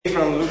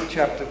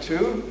chapter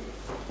 2.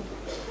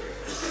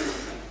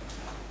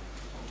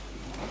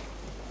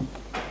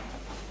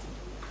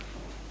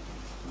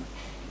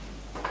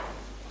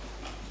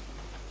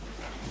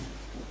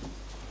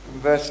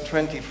 Verse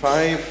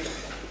 25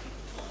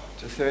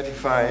 to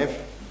 35.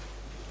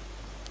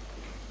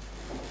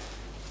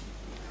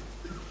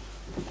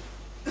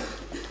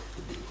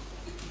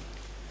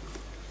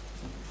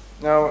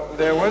 Now,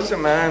 there was a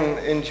man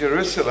in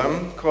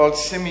Jerusalem called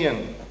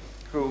Simeon,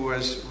 who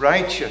was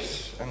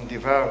righteous and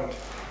devout.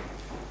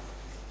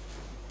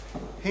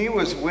 He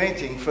was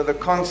waiting for the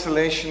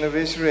consolation of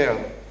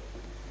Israel,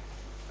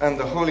 and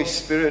the Holy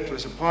Spirit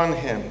was upon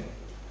him.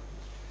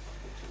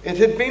 It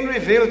had been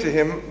revealed to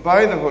him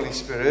by the Holy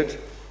Spirit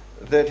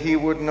that he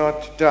would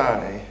not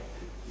die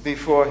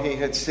before he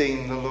had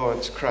seen the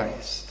Lord's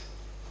Christ.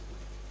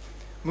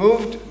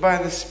 Moved by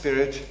the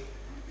Spirit,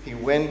 he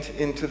went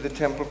into the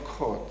temple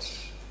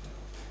courts.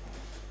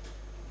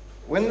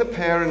 When the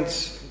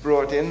parents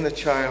brought in the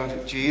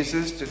child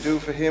Jesus to do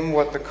for him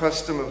what the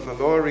custom of the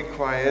law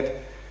required,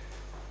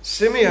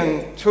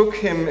 Simeon took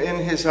him in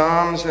his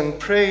arms and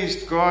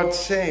praised God,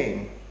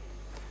 saying,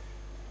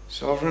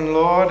 "Sovereign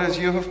Lord, as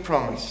you have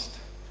promised,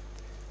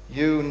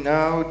 you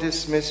now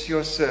dismiss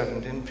your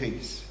servant in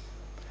peace.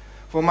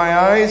 For my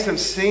eyes have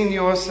seen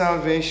your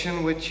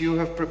salvation, which you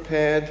have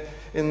prepared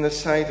in the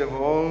sight of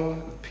all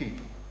the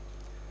people,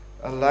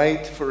 a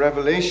light for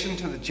revelation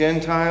to the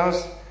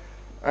Gentiles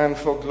and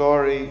for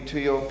glory to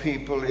your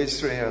people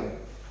Israel."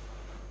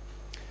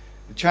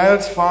 The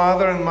child's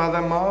father and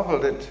mother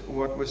marveled at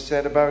what was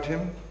said about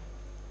him.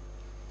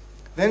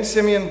 Then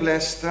Simeon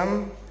blessed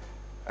them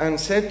and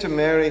said to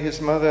Mary,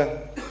 his mother,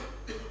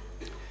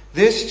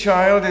 "This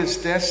child is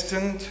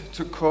destined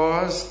to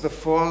cause the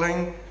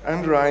falling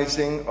and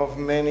rising of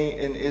many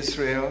in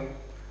Israel,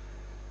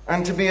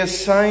 and to be a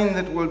sign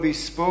that will be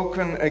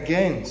spoken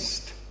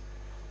against,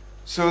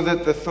 so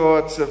that the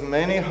thoughts of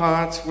many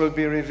hearts will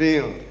be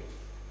revealed,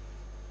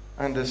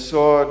 and a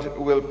sword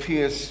will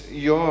pierce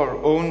your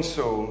own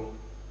soul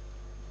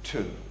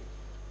too."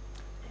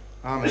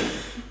 Amen.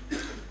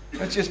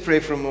 Let's just pray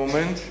for a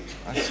moment,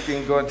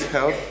 asking God's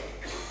help.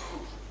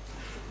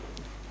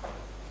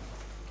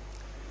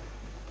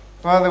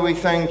 Father, we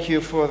thank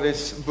you for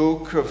this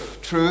book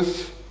of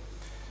truth,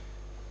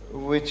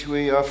 which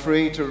we are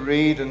free to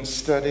read and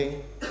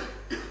study.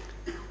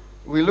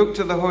 We look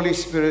to the Holy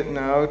Spirit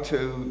now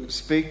to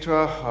speak to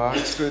our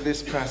hearts through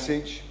this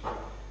passage,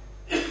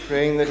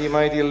 praying that he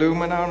might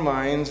illumine our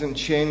minds and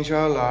change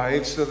our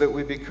lives so that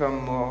we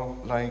become more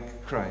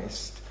like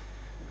Christ.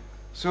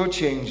 So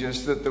change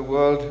us that the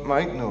world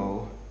might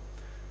know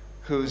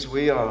whose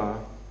we are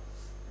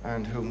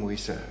and whom we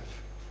serve.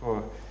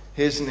 For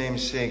his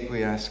name's sake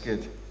we ask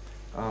it.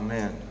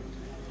 Amen.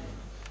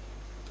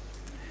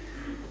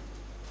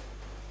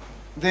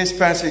 This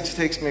passage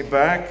takes me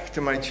back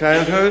to my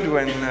childhood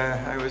when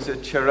I was a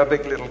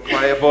cherubic little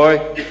choir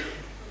boy,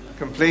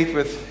 complete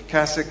with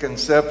cassock and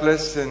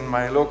surplice in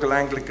my local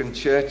Anglican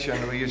church,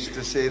 and we used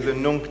to say the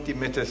Nunc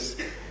Dimittis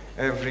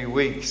every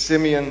week,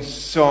 Simeon's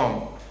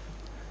song.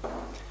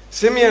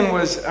 Simeon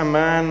was a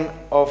man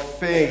of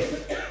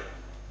faith,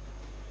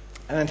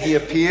 and he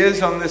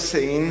appears on the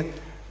scene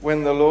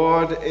when the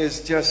Lord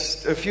is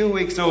just a few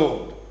weeks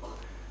old,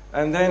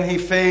 and then he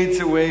fades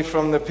away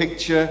from the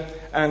picture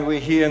and we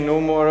hear no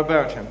more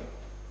about him.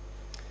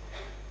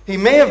 He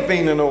may have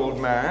been an old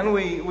man.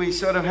 We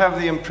sort of have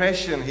the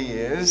impression he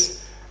is,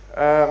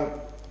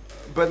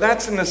 but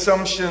that's an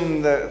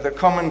assumption that the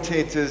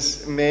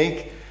commentators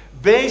make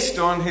based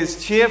on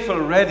his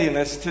cheerful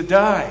readiness to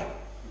die.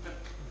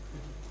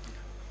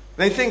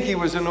 They think he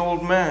was an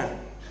old man.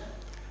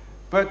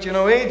 But,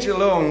 age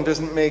alone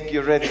doesn't make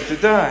you ready to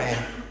die.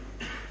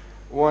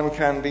 One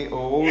can be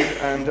old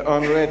and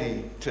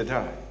unready to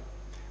die.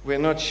 We're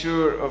not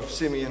sure of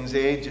Simeon's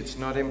age. It's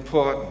not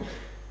important.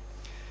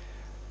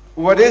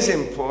 What is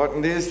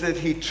important is that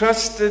he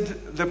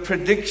trusted the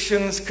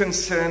predictions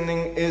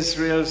concerning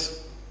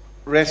Israel's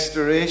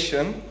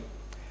restoration.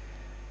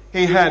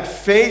 He had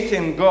faith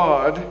in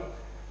God,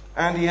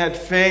 and he had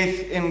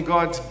faith in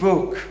God's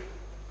book.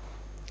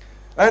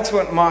 That's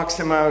what marks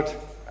him out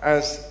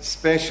as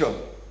special.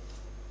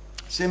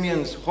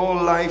 Simeon's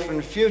whole life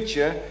and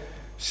future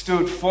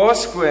stood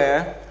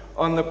foursquare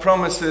on the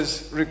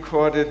promises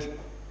recorded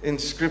in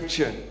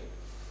Scripture.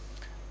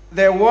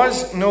 There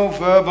was no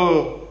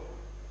verbal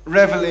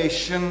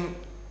revelation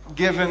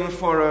given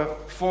for a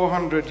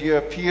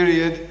 400-year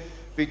period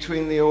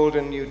between the Old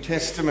and New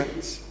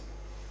Testaments.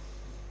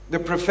 The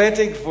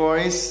prophetic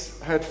voice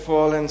had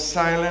fallen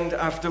silent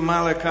after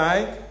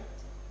Malachi,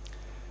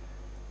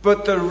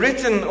 but the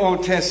written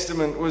Old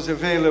Testament was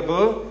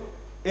available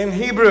in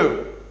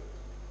Hebrew.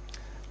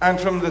 And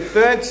from the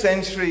 3rd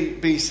century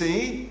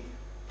BC,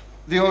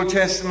 the Old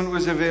Testament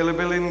was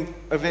available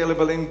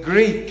in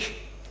Greek,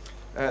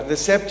 the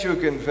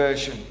Septuagint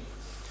version.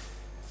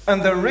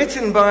 And the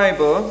written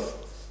Bible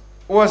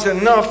was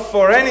enough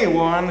for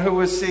anyone who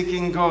was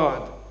seeking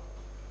God.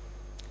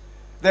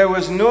 There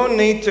was no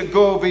need to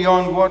go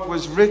beyond what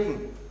was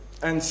written,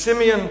 and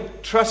Simeon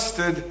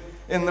trusted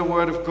in the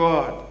Word of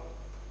God.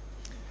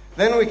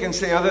 Then we can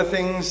say other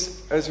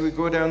things as we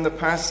go down the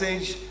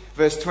passage.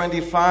 Verse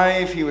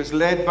 25, he was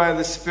led by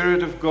the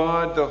Spirit of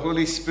God. The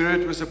Holy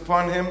Spirit was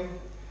upon him.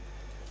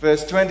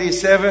 Verse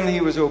 27, he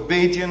was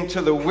obedient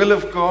to the will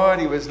of God.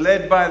 He was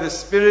led by the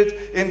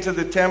Spirit into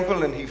the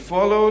temple and he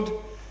followed.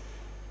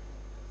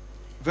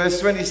 Verse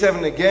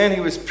 27 again,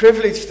 he was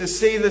privileged to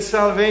see the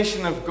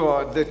salvation of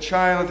God, the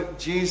child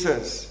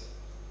Jesus.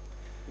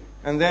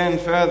 And then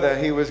further,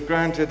 he was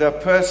granted a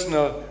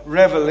personal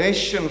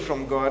revelation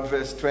from God.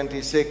 Verse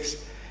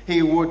 26,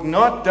 he would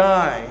not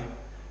die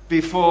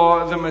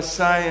before the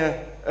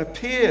Messiah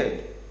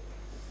appeared.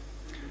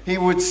 He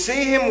would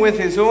see him with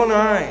his own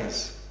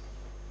eyes.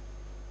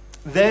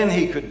 Then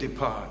he could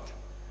depart.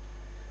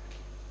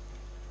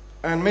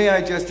 And may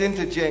I just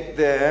interject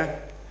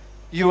there,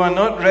 you are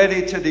not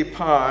ready to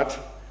depart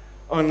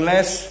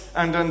unless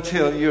and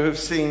until you have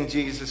seen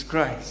Jesus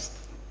Christ.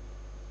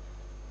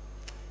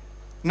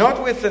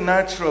 Not with the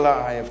natural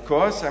eye, of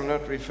course, I'm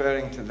not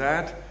referring to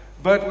that,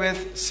 but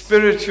with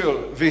spiritual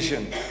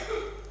vision.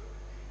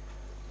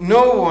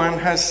 No one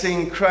has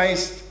seen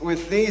Christ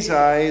with these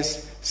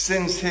eyes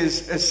since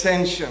his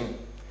ascension.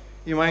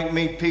 You might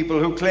meet people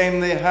who claim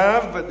they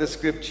have, but the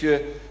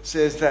scripture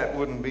says that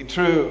wouldn't be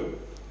true.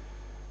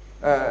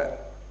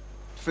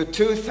 For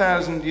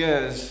 2,000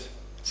 years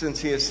since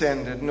he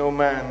ascended, no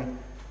man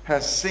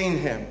has seen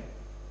him.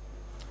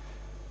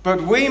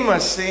 But we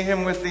must see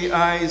him with the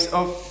eyes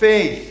of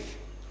faith.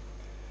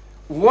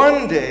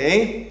 One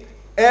day,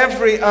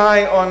 every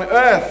eye on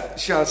earth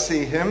shall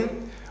see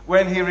him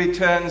when he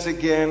returns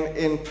again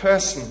in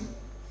person.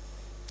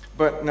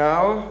 But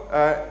now,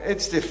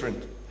 it's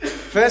different.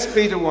 1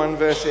 Peter 1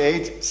 verse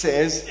 8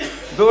 says,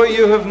 though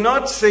you have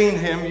not seen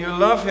him, you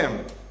love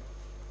him.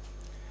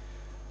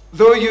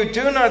 Though you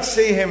do not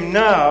see him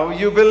now,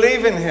 you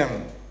believe in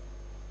him.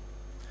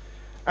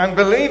 And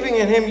believing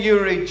in him, you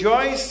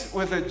rejoice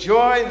with a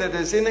joy that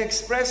is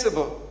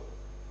inexpressible.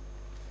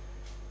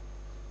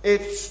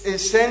 It's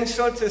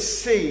essential to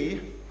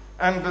see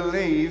and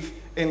believe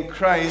in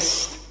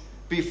Christ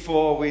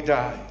before we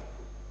die.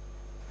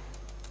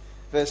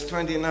 Verse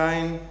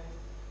 29,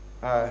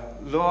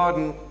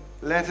 Lord,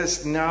 let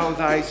us now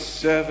thy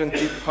servant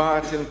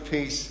depart in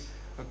peace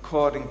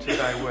according to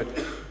thy word.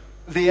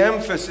 The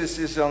emphasis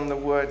is on the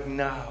word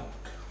now.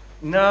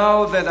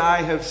 Now that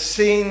I have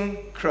seen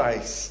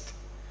Christ,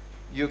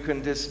 you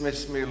can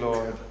dismiss me,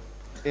 Lord,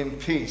 in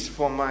peace,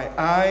 for my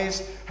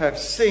eyes have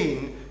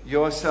seen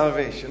your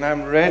salvation.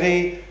 I'm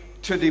ready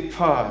to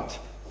depart.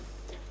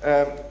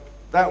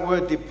 That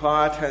word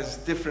depart has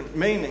different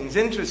meanings,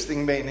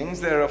 interesting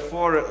meanings. There are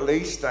 4 at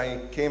least I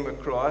came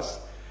across.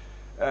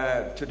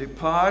 To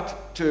depart,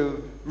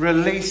 to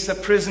release a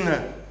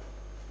prisoner.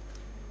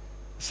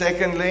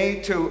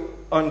 Secondly, to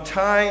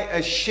untie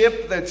a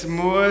ship that's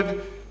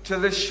moored to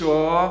the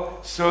shore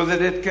so that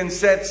it can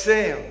set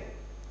sail.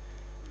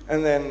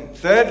 And then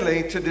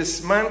thirdly, to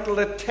dismantle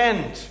a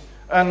tent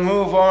and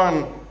move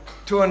on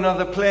to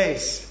another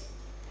place.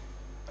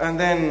 And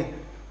then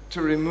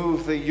to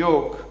remove the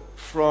yoke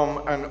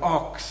from an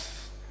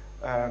ox,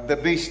 the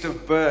beast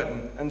of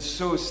burden, and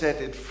so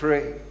set it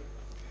free.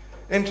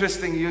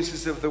 Interesting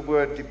uses of the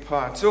word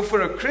depart. So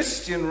for a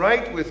Christian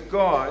right with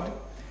God,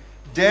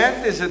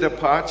 death is a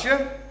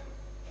departure,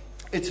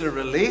 it's a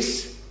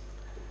release,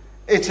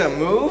 it's a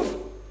move,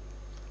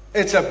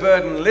 it's a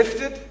burden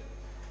lifted,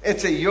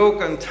 it's a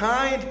yoke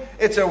untied,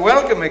 it's a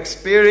welcome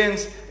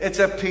experience, it's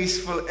a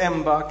peaceful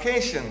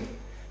embarkation.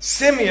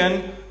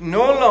 Simeon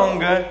no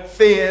longer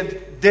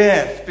feared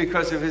death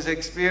because of his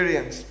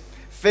experience.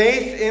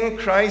 Faith in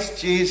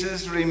Christ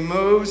Jesus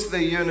removes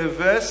the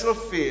universal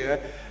fear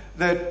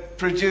that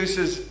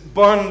produces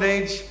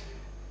bondage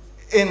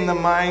in the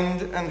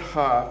mind and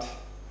heart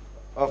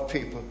of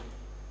people.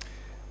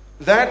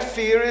 That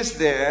fear is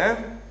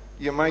there.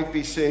 You might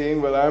be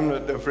saying, well, I'm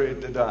not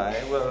afraid to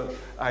die. Well,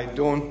 I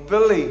don't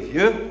believe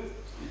you.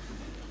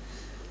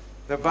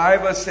 The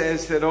Bible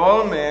says that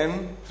all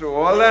men, through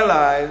all their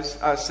lives,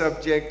 are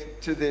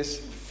subject to this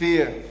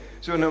fear.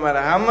 So no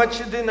matter how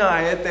much you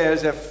deny it,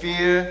 there's a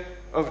fear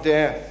of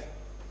death.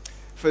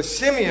 For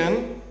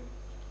Simeon,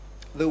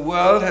 the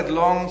world had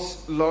long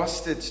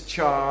lost its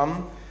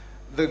charm,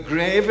 the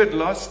grave had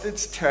lost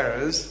its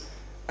terrors,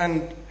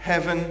 and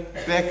heaven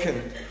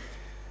beckoned.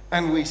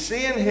 And we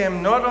see in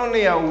him not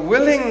only a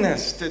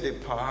willingness to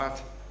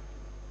depart,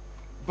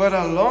 but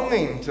a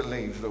longing to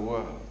leave the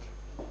world.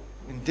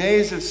 In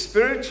days of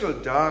spiritual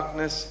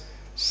darkness,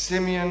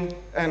 Simeon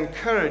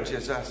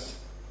encourages us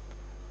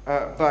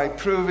by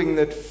proving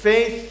that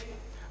faith,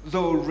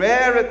 though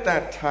rare at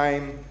that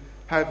time,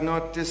 had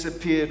not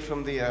disappeared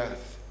from the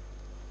earth.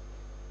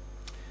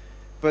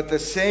 But the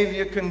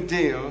Savior can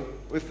deal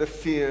with the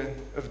fear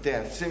of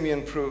death.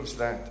 Simeon proves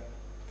that.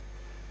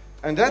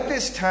 And at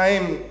this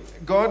time,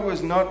 God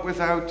was not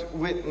without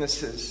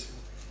witnesses.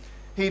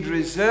 He'd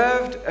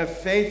reserved a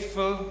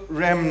faithful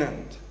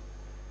remnant.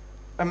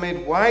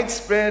 Amid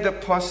widespread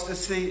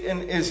apostasy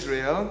in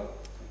Israel,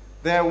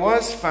 there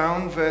was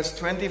found, verse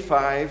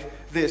 25,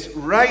 this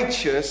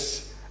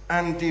righteous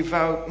and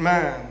devout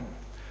man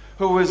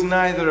who was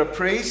neither a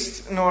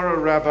priest nor a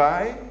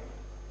rabbi,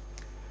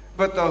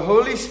 but the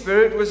Holy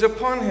Spirit was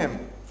upon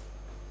him.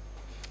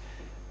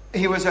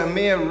 He was a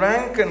mere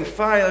rank and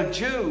file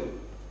Jew.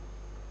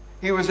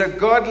 He was a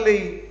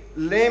godly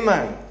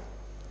layman,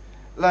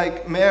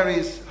 like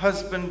Mary's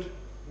husband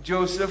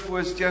Joseph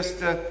was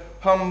just a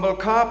humble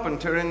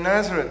carpenter in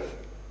Nazareth.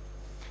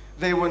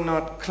 They were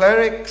not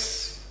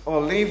clerics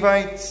or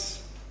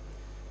Levites.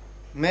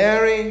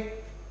 Mary,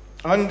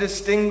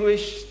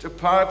 undistinguished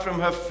apart from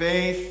her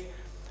faith,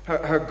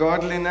 her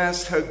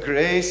godliness, her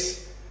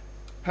grace,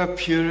 her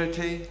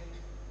purity.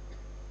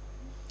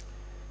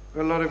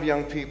 There are a lot of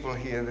young people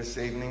here this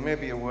evening.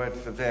 Maybe a word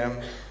for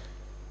them.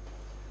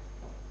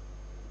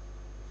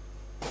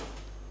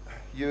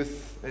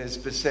 Youth is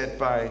beset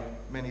by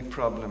many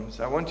problems.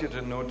 I want you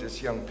to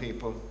notice, young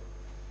people,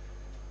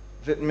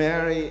 that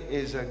Mary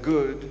is a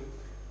good,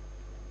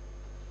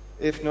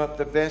 if not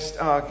the best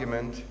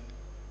argument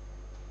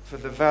for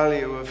the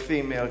value of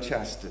female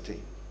chastity.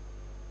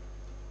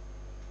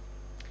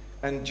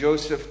 And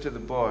Joseph to the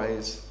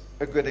boys,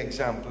 a good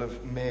example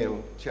of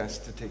male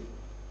chastity.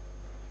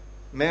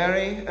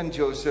 Mary and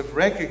Joseph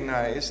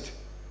recognized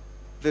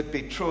that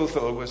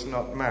betrothal was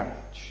not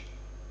marriage.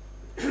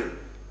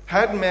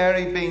 Had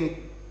Mary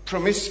been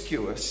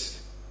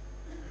promiscuous,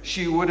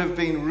 she would have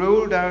been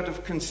ruled out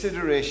of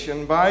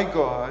consideration by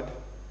God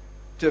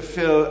to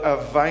fill a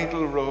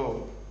vital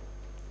role.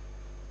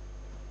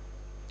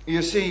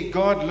 You see,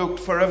 God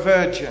looked for a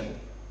virgin.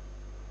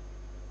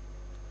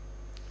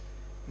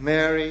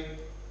 Mary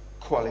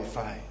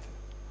qualified.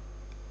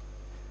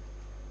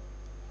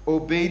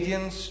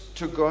 Obedience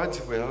to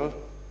God's will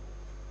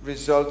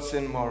results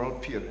in moral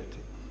purity.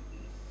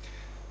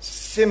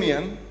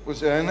 Simeon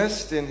was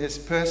earnest in his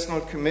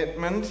personal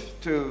commitment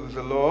to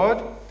the Lord,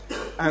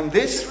 and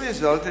this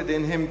resulted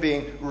in him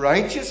being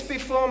righteous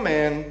before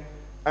men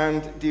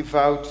and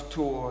devout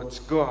towards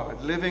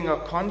God, living a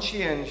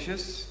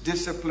conscientious,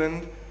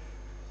 disciplined,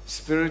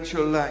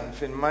 spiritual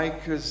life. In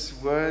Micah's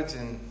words,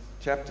 in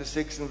chapter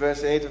 6 and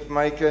verse 8 of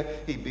Micah,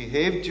 he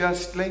behaved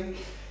justly,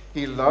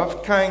 he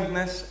loved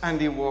kindness,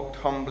 and he walked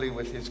humbly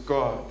with his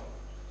God.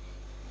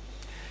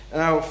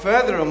 Now,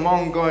 further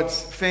among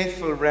God's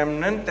faithful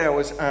remnant, there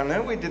was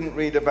Anna. We didn't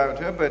read about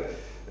her, but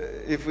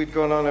if we'd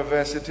gone on a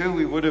verse or two,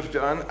 we would have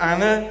done.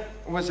 Anna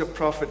was a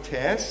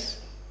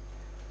prophetess.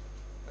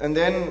 And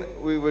then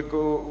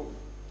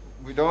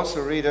we'd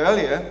also read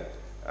earlier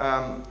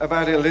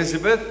about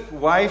Elizabeth,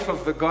 wife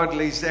of the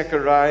godly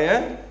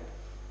Zechariah,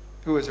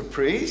 who was a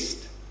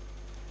priest.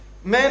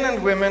 Men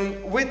and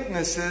women,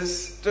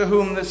 witnesses to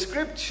whom the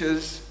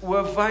scriptures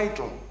were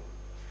vital.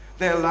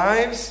 Their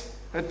lives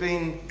had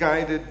been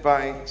guided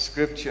by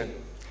Scripture.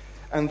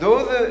 And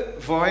though the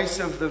voice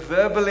of the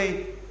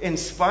verbally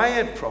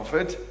inspired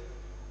prophet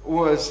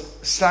was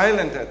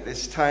silent at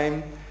this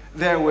time,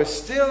 there were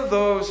still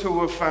those who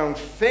were found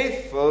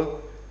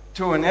faithful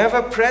to an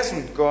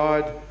ever-present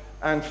God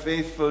and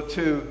faithful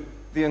to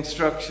the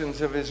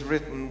instructions of his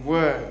written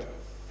word.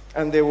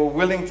 And they were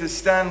willing to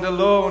stand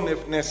alone,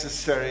 if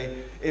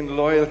necessary, in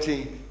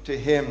loyalty to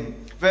him.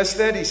 Verse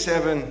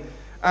 37,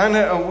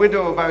 Anna, a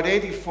widow about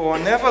 84,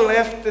 never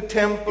left the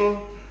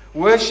temple,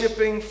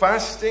 worshipping,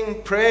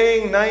 fasting,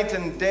 praying night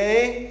and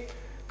day.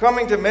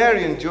 Coming to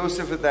Mary and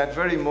Joseph at that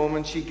very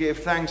moment, she gave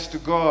thanks to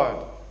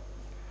God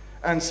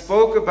and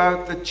spoke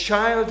about the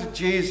child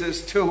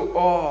Jesus to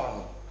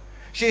all.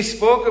 She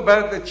spoke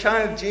about the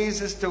child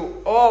Jesus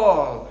to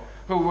all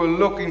who were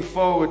looking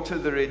forward to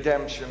the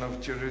redemption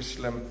of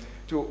Jerusalem.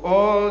 To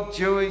all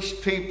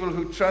Jewish people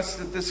who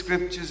trusted the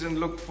scriptures and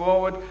looked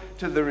forward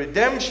to the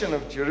redemption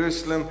of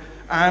Jerusalem,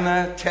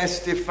 Anna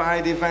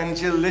testified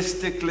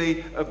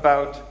evangelistically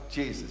about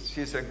Jesus.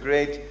 She's a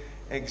great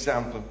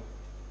example.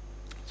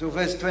 So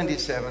verse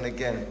 27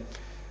 again.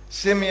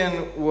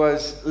 Simeon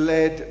was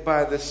led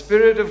by the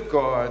Spirit of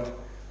God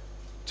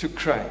to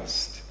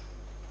Christ.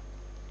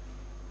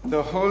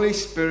 The Holy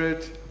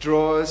Spirit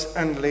draws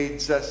and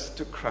leads us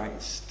to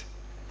Christ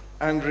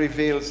and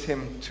reveals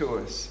him to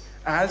us,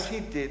 as he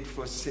did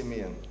for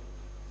Simeon.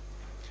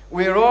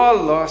 We're all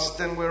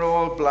lost and we're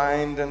all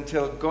blind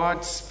until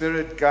God's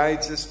Spirit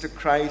guides us to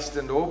Christ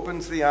and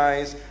opens the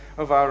eyes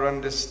of our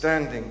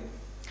understanding.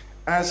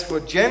 As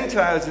for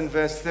Gentiles in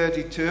verse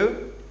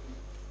 32,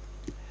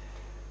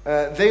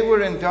 they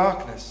were in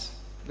darkness,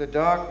 the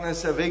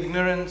darkness of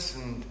ignorance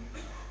and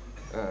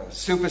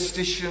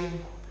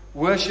superstition,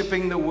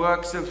 worshipping the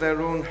works of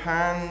their own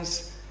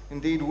hands,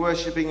 indeed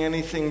worshipping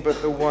anything but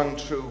the one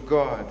true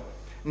God.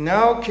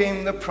 Now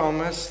came the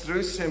promise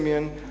through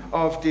Simeon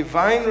of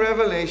divine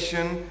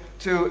revelation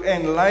to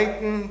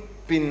enlighten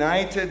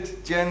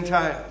benighted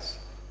Gentiles.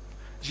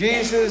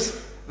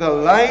 Jesus, the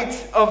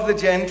light of the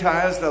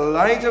Gentiles, the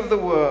light of the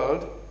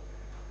world,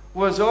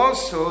 was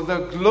also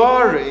the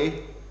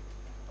glory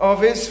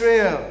of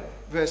Israel.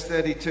 Verse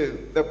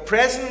 32. The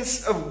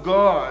presence of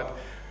God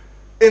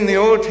in the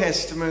Old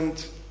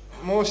Testament,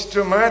 most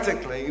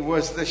dramatically,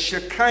 was the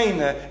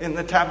Shekinah in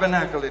the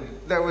tabernacle.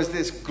 There was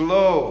this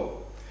glow.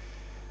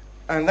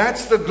 And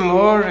that's the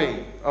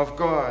glory of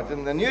God.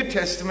 And the New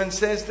Testament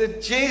says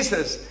that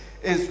Jesus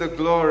is the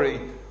glory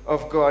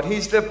of God.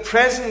 He's the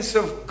presence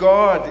of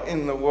God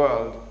in the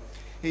world.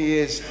 He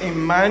is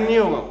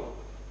Emmanuel,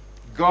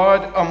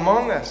 God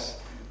among us,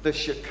 the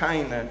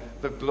Shekinah,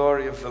 the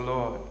glory of the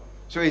Lord.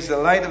 So he's the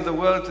light of the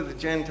world to the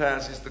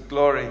Gentiles, is the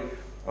glory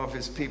of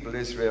his people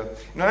Israel.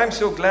 I'm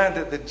so glad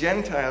that the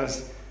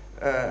Gentiles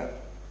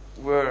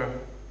were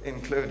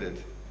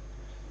included.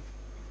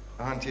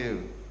 Aren't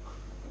you?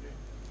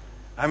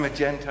 I'm a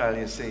Gentile,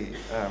 you see.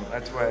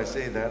 That's why I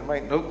say that. I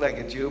might look like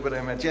a Jew, but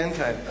I'm a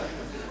Gentile.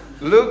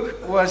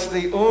 Luke was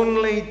the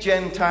only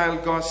Gentile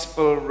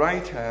gospel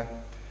writer,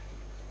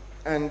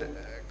 and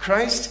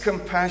Christ's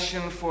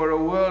compassion for a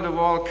world of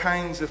all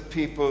kinds of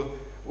people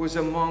was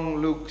among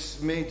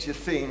Luke's major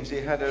themes. He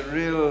had a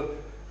real,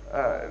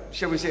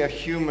 shall we say, a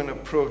human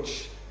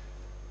approach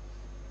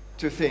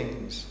to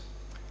things.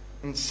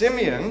 And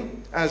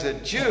Simeon, as a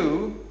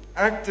Jew,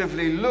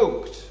 actively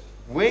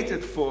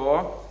waited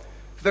for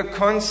the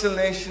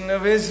consolation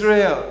of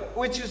Israel,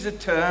 which is a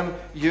term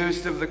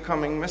used of the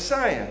coming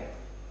Messiah.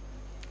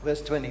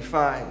 Verse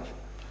 25.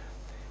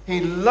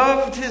 He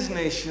loved his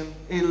nation,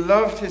 he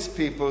loved his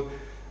people,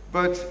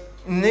 but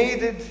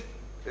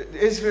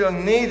Israel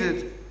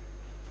needed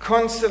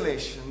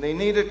consolation. They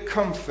needed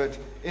comfort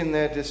in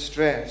their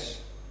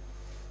distress.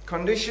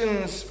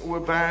 Conditions were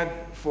bad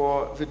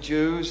for the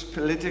Jews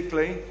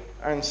politically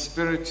and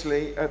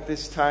spiritually at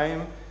this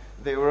time.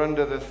 They were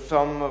under the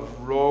thumb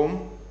of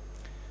Rome.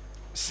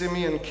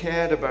 Simeon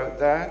cared about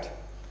that.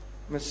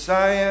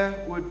 Messiah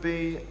would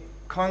be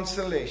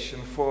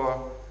consolation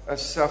for a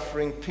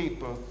suffering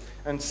people.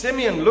 And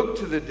Simeon looked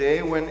to the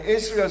day when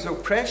Israel's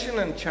oppression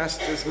and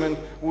chastisement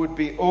would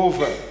be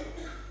over.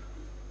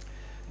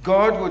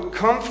 God would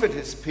comfort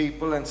his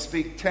people and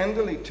speak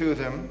tenderly to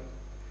them,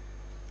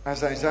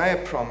 as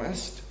Isaiah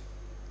promised.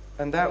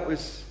 And that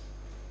was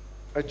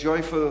a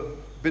joyful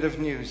bit of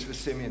news for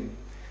Simeon.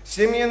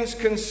 Simeon's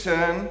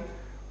concern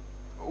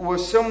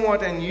was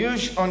somewhat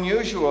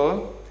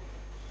unusual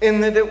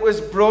in that it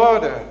was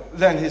broader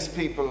than his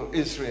people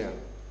Israel.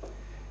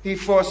 He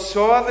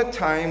foresaw the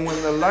time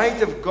when the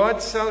light of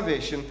God's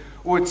salvation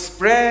would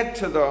spread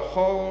to the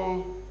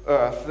whole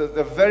earth,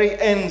 the very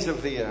ends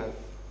of the earth.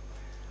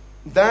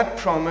 That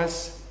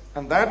promise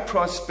and that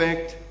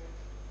prospect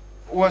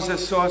was a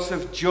source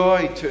of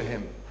joy to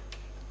him.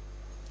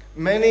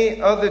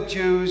 Many other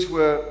Jews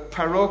were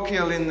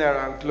parochial in their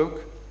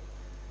outlook.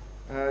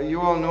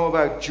 You all know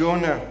about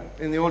Jonah.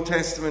 In the Old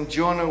Testament,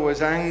 Jonah was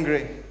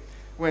angry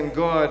when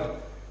God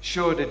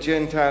showed a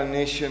Gentile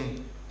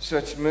nation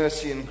such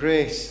mercy and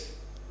grace.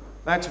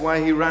 That's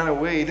why he ran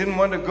away. He didn't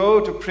want to go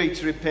to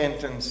preach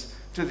repentance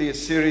to the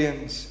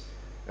Assyrians.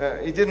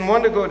 He didn't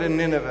want to go to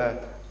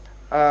Nineveh.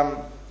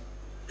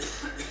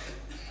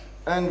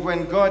 And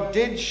when God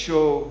did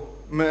show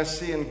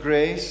mercy and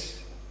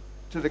grace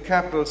to the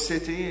capital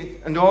city,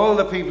 and all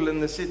the people in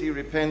the city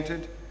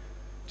repented,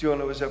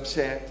 Jonah was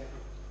upset.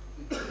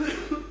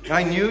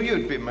 I knew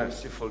you'd be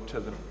merciful to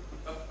them.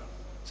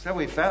 That's how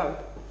he felt.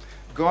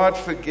 God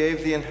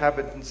forgave the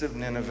inhabitants of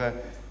Nineveh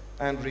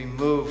and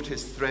removed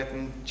his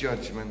threatened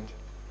judgment.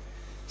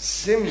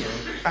 Simeon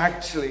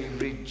actually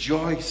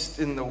rejoiced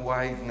in the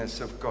wideness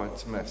of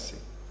God's mercy.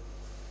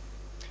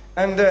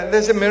 And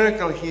there's a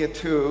miracle here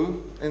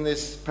too in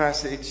this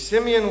passage.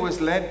 Simeon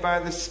was led by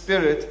the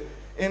Spirit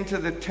into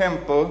the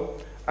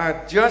temple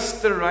at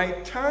just the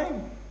right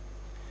time.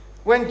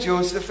 When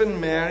Joseph and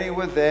Mary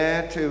were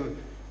there to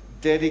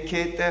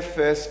dedicate their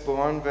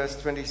firstborn, verse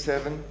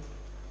 27,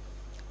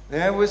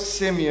 there was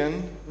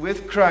Simeon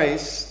with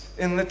Christ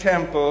in the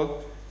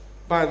temple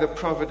by the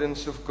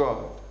providence of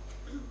God.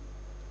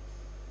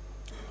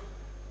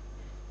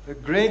 The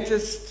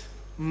greatest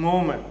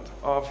moment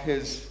of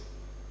his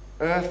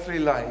earthly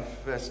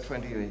life, verse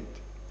 28,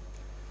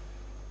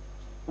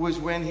 was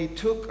when he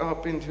took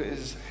up into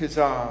his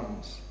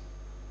arms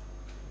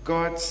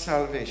God's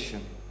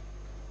salvation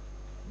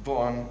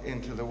born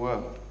into the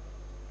world.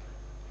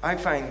 I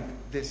find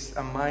this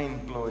a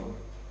mind-blowing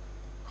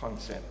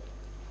concept,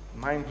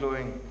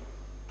 mind-blowing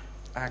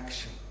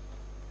action.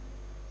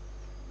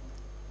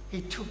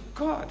 He took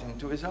God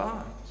into his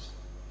arms.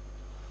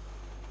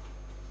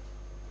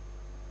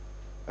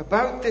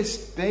 About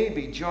this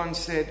baby, John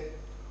said,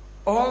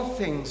 all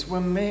things were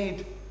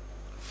made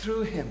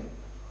through him.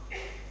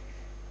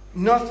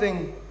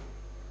 Nothing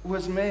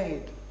was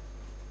made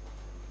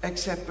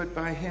except but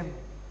by him.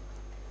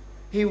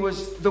 He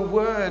was the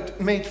Word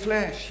made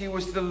flesh. He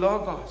was the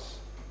Logos.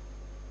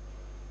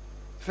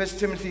 1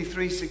 Timothy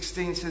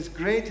 3:16 says,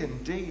 great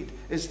indeed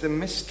is the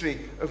mystery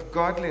of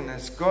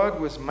godliness. God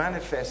was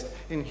manifest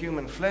in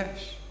human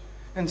flesh.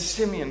 And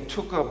Simeon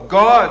took up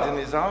God in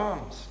his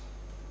arms.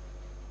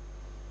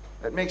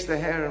 That makes the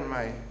hair on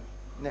my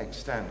neck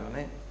stand on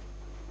it.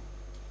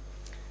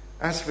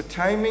 As for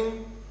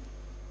timing,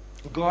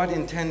 God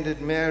intended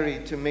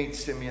Mary to meet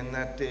Simeon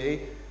that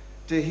day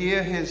to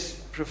hear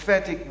his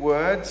prophetic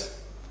words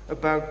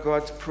about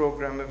God's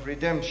program of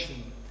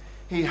redemption.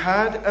 He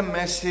had a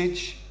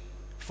message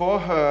for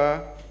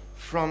her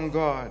from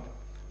God.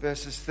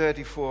 Verses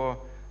 34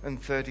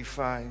 and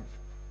 35.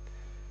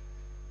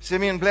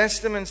 Simeon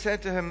blessed him and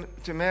said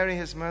to Mary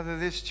his mother,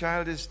 "This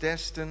child is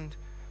destined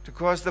to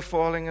cause the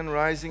falling and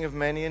rising of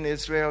many in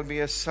Israel, be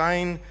a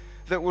sign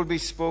that will be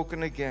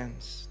spoken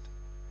against,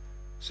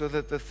 so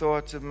that the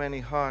thoughts of many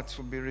hearts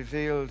will be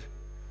revealed.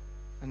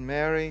 And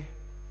Mary,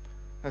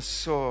 a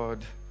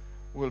sword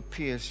will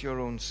pierce your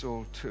own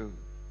soul too."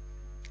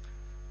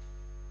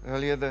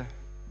 Earlier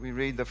we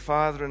read the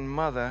father and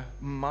mother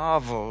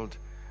marveled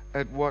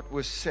at what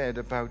was said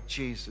about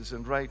Jesus,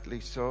 and rightly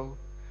so.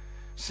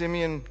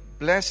 Simeon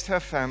blessed her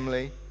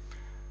family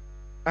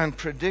and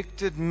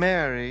predicted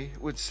Mary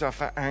would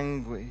suffer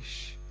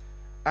anguish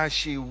as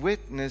she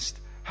witnessed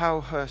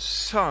how her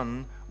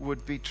son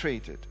would be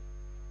treated.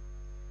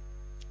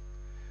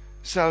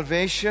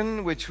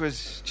 Salvation, which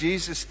was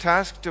Jesus'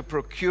 task to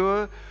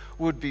procure,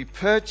 would be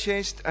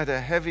purchased at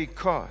a heavy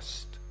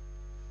cost.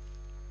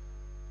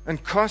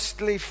 And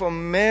costly for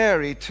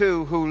Mary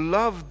too, who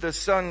loved the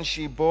son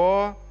she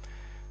bore.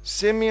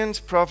 Simeon's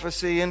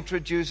prophecy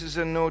introduces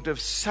a note of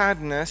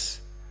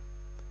sadness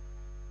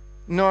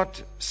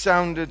not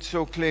sounded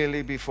so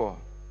clearly before.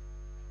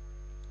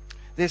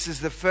 This is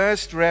the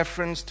first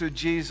reference to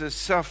Jesus'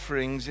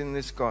 sufferings in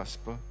this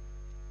gospel.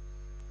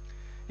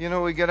 You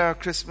know, we get our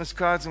Christmas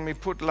cards and we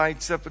put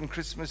lights up and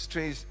Christmas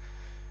trees.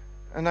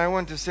 And I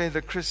want to say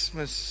the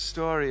Christmas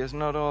story is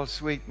not all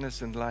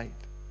sweetness and light.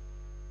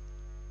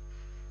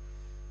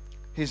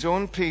 His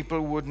own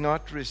people would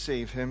not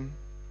receive him.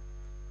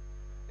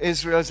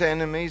 Israel's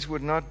enemies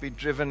would not be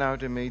driven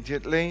out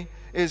immediately.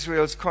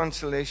 Israel's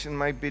consolation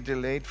might be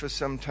delayed for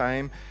some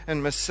time,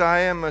 and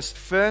Messiah must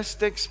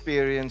first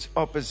experience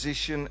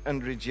opposition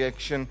and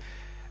rejection,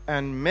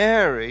 and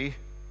Mary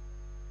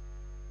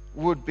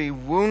would be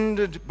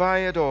wounded by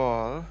it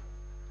all,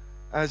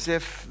 as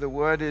if the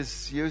word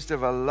is used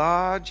of a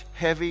large,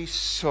 heavy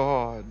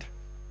sword,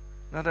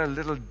 not a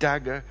little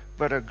dagger,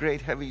 but a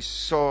great heavy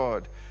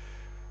sword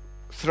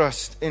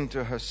thrust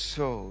into her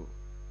soul.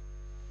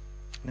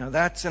 Now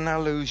that's an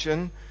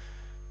allusion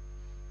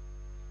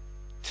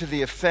to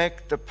the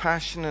effect the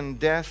passion and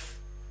death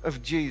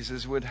of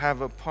Jesus would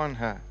have upon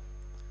her.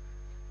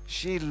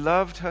 She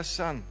loved her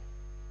son.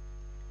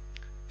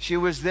 She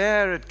was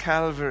there at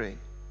Calvary,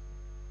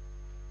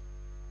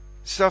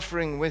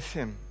 suffering with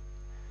him,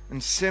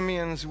 and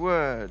Simeon's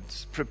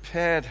words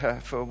prepared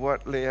her for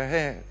what lay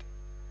ahead.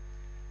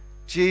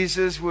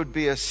 Jesus would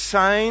be a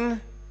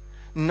sign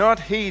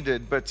not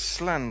heeded but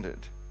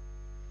slandered,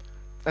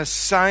 a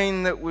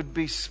sign that would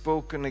be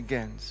spoken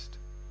against.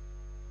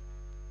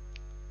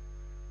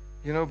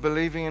 You know,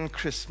 believing in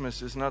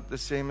Christmas is not the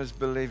same as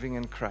believing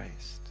in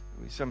Christ.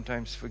 We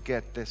sometimes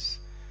forget this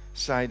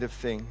side of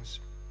things.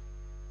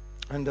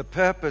 And the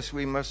purpose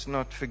we must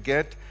not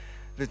forget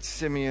that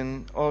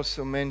Simeon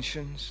also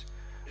mentions,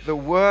 the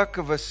work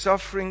of a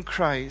suffering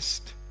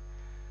Christ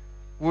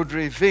would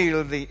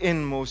reveal the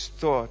inmost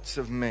thoughts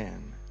of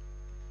men.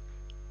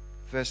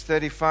 Verse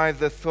 35,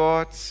 the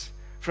thoughts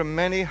from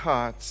many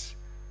hearts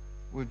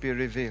would be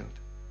revealed.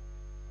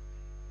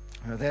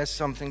 Now there's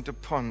something to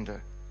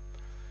ponder.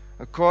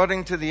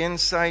 According to the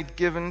insight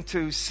given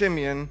to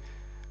Simeon,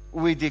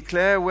 we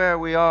declare where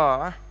we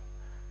are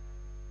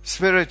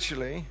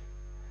spiritually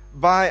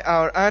by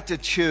our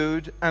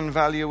attitude and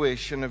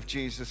valuation of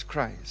Jesus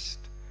Christ,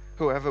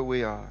 whoever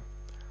we are.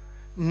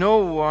 No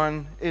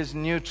one is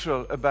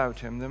neutral about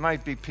him. There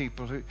might be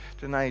people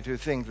tonight who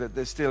think that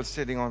they're still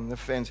sitting on the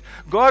fence.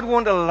 God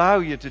won't allow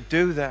you to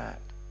do that.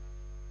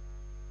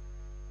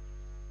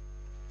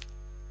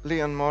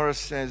 Leon Morris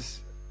says,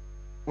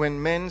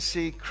 when men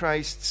see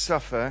Christ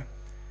suffer,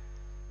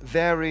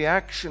 their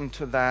reaction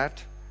to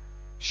that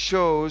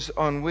shows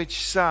on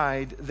which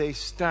side they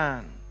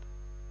stand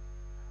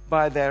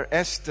by their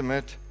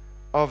estimate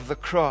of the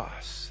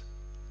cross.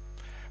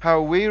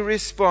 How we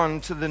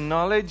respond to the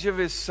knowledge of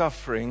his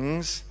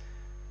sufferings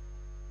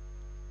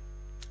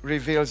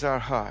reveals our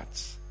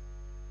hearts.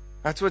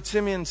 That's what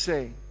Simeon's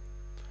saying.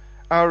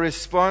 Our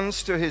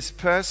response to his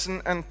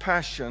person and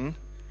passion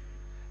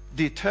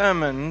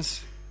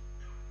determines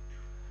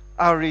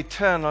our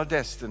eternal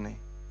destiny.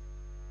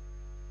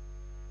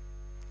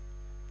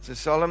 It's a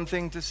solemn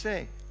thing to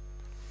say.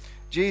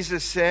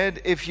 Jesus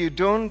said, if you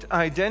don't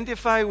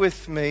identify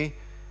with me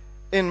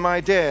in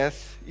my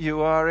death,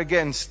 you are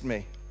against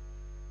me.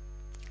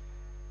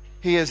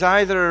 He is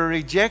either a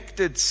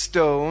rejected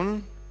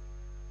stone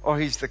or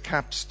he's the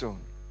capstone.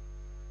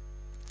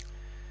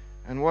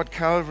 And what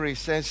Calvary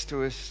says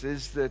to us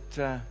is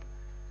that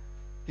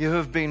you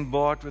have been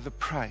bought with a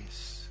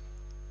price.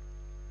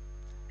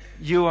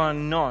 You are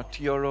not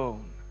your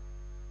own.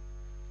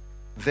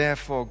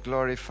 Therefore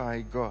glorify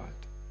God.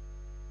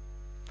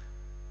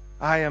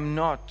 I am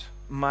not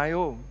my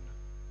own.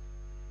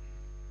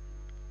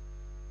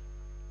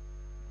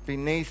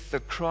 Beneath the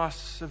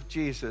cross of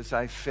Jesus,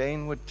 I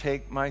fain would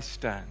take my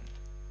stand.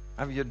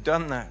 Have you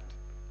done that?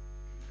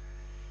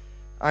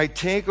 I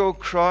take, O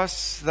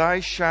cross, thy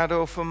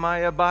shadow for my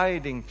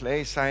abiding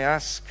place. I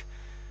ask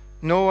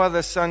no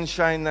other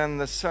sunshine than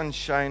the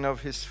sunshine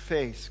of his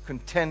face.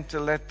 Content to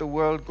let the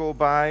world go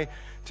by,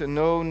 to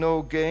know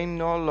no gain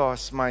nor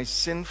loss, my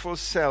sinful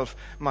self,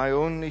 my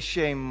only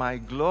shame, my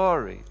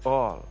glory,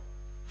 all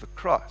the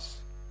cross.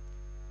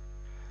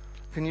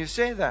 Can you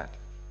say that?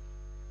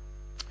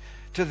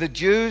 To the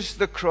Jews,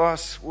 the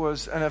cross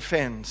was an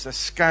offense, a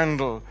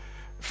scandal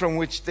from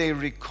which they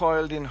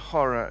recoiled in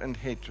horror and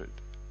hatred.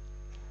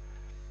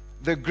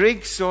 The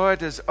Greeks saw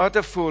it as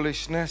utter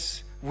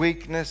foolishness,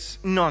 weakness,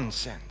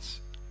 nonsense.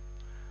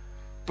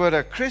 But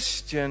a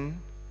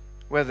Christian,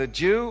 whether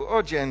Jew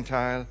or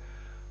Gentile,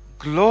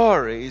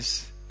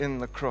 glories in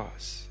the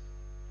cross.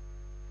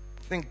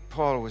 I think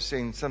Paul was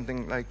saying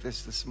something like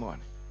this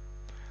morning.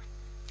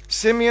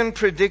 Simeon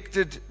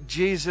predicted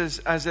Jesus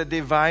as a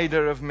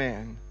divider of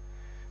men.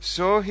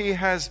 So he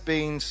has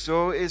been,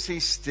 so is he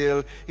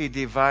still. He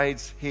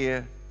divides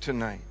here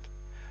tonight.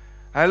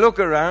 I look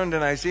around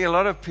and I see a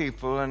lot of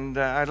people, and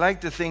I'd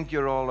like to think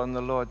you're all on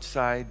the Lord's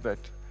side, but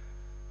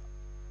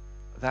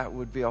that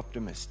would be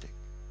optimistic.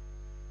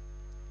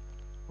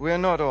 We're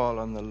not all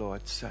on the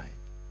Lord's side.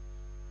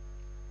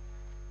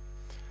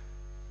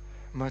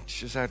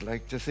 Much as I'd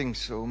like to think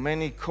so.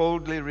 Many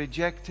coldly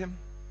reject him.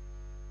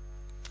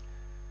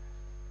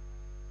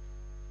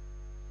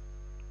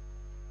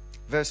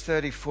 Verse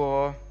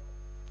 34,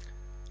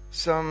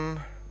 some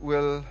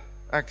will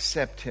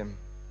accept him.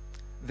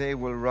 They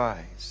will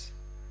rise.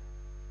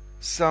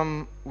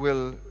 Some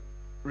will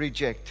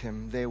reject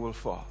him. They will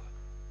fall.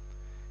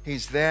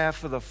 He's there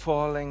for the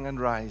falling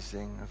and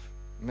rising of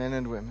men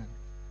and women.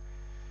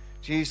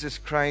 Jesus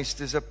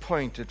Christ is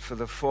appointed for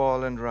the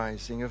fall and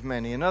rising of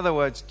many. In other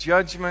words,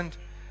 judgment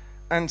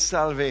and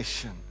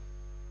salvation.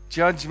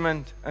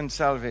 Judgment and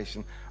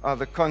salvation are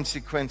the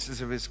consequences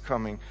of his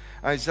coming.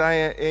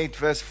 Isaiah 8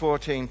 verse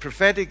 14,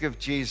 prophetic of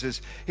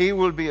Jesus, he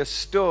will be a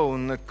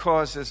stone that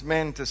causes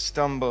men to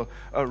stumble,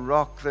 a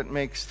rock that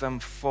makes them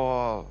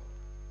fall.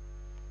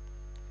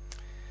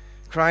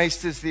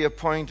 Christ is the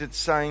appointed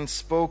sign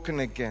spoken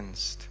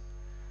against,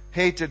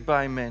 hated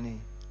by many,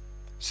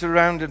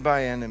 surrounded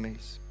by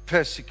enemies,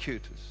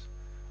 persecutors,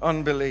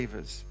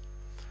 unbelievers.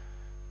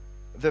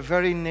 The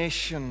very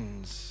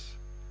nations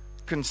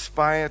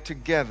conspire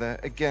together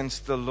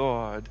against the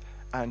Lord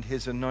and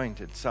his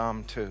anointed.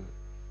 Psalm 2.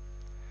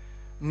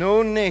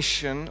 No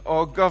nation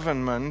or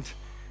government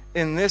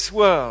in this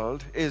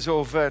world is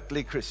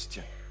overtly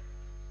Christian.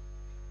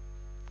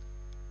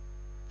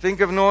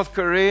 Think of North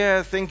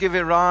Korea, think of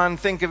Iran,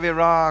 think of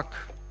Iraq,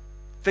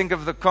 think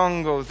of the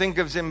Congo, think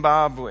of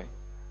Zimbabwe.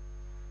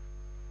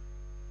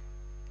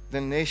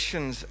 The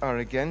nations are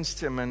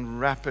against him, and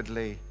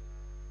rapidly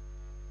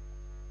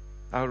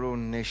our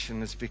own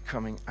nation is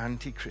becoming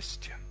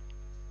anti-Christian.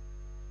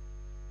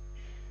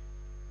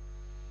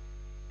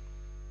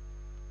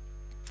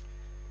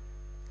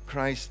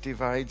 Christ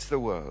divides the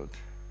world,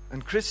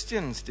 and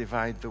Christians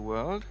divide the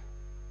world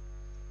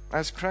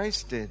as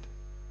Christ did.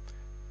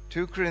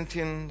 2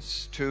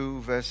 Corinthians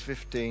 2 verse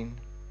 15.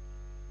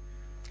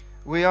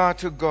 We are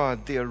to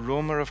God the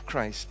aroma of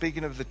Christ.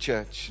 Speaking of the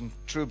church and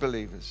true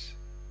believers.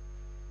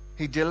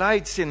 He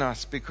delights in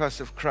us because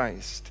of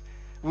Christ.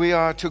 We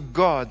are to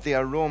God the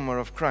aroma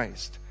of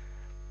Christ.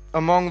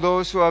 Among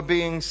those who are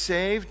being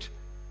saved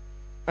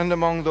and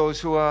among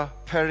those who are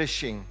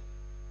perishing.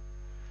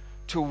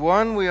 To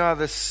one we are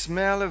the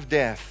smell of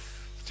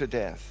death to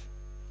death,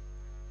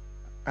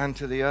 and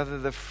to the other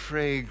the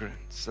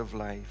fragrance of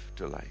life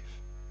to life.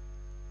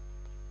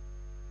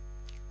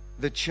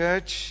 The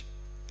church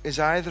is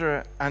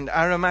either an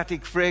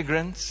aromatic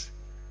fragrance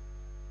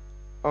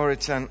or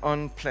it's an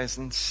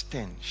unpleasant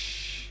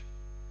stench.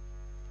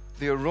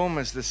 The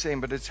aroma is the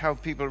same, but it's how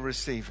people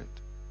receive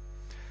it.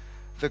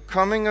 The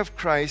coming of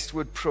Christ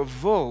would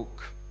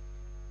provoke,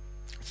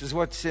 this is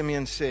what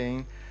Simeon's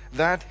saying,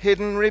 that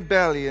hidden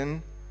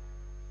rebellion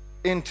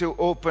into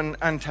open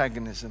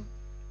antagonism,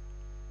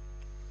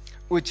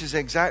 which is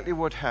exactly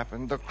what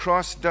happened. The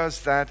cross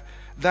does that.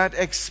 That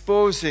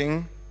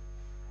exposing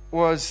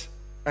was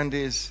and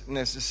is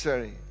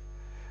necessary.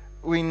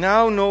 We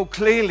now know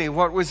clearly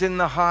what was in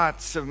the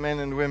hearts of men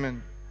and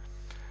women.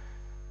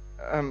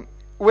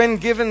 When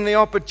given the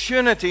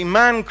opportunity,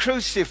 man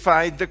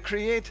crucified the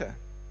Creator,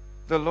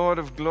 the Lord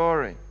of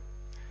glory.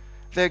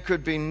 There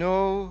could be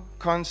no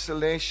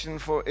consolation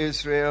for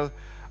Israel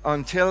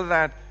until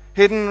that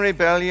hidden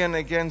rebellion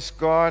against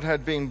God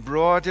had been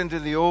brought into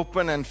the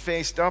open and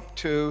faced up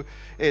to.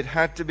 It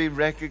had to be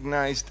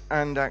recognized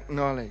and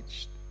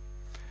acknowledged.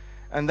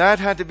 And that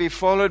had to be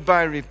followed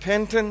by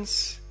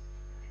repentance,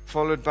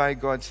 followed by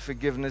God's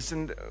forgiveness.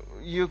 And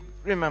you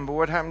remember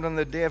what happened on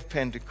the day of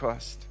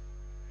Pentecost.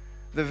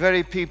 The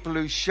very people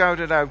who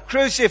shouted out,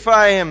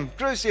 "Crucify him!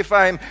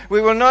 Crucify him!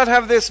 We will not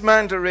have this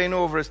man to reign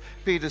over us."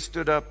 Peter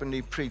stood up and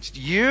he preached,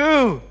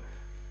 "You,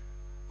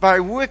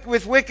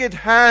 with wicked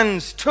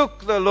hands,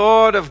 took the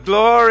Lord of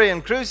glory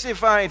and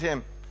crucified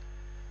him."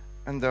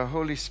 And the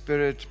Holy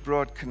Spirit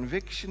brought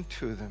conviction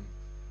to them.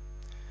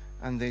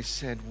 And they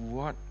said,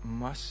 "What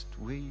must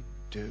we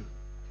do?"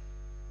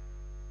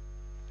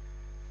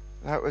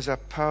 That was a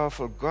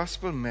powerful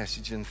gospel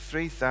message, and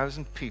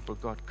 3,000 people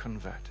got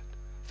converted.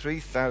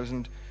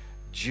 3,000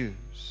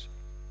 Jews.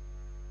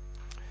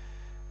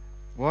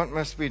 What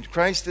must be?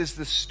 Christ is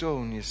the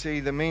stone. You see,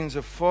 the means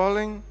of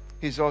falling,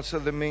 he's also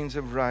the means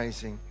of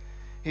rising.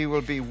 He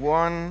will be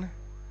one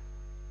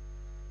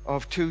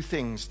of two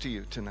things to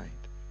you tonight.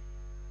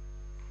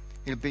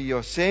 He'll be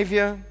your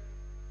Savior,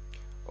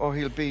 or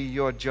he'll be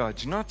your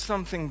judge, not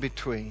something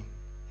between.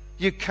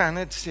 You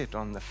cannot sit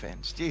on the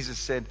fence. Jesus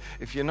said,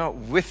 if you're not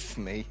with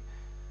me,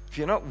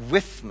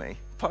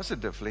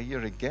 positively,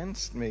 you're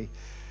against me.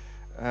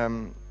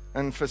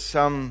 And for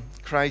some,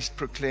 Christ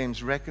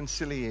proclaims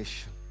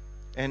reconciliation,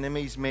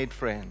 enemies made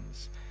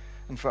friends,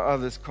 and for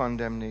others,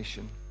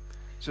 condemnation.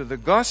 So the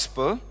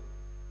gospel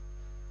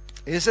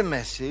is a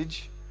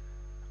message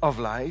of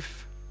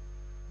life,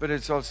 but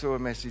it's also a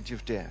message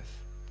of death.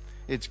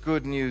 It's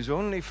good news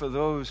only for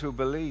those who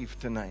believe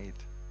tonight.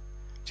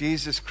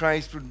 Jesus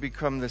Christ would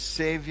become the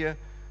Savior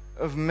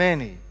of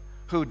many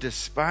who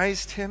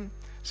despised him,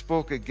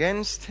 spoke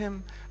against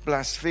him,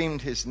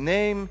 blasphemed his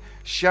name,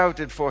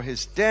 shouted for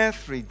his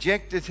death,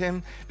 rejected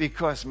him,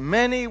 because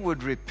many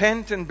would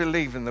repent and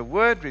believe. And the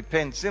word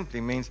repent simply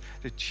means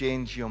to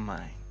change your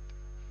mind.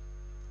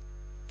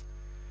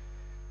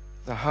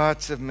 The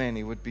hearts of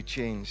many would be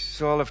changed.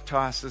 Saul of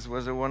Tarsus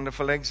was a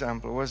wonderful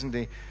example, wasn't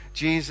he?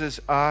 Jesus'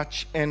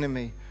 arch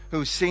enemy,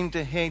 who seemed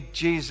to hate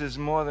Jesus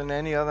more than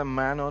any other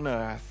man on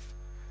earth,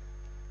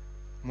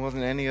 more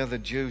than any other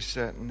Jew,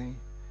 certainly.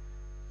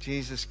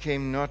 Jesus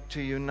came not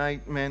to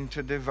unite men,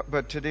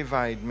 but to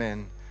divide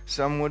men.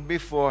 Some would be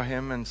for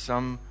him, and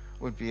some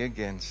would be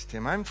against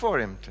him. I'm for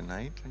him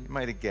tonight, you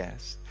might have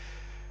guessed.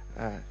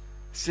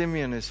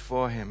 Simeon is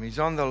for him. He's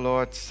on the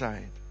Lord's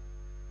side.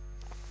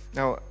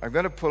 Now, I've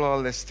got to pull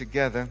all this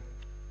together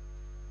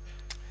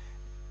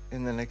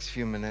in the next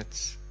few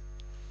minutes,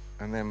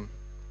 and then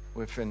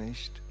we're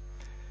finished.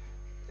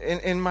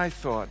 In my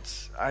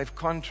thoughts, I've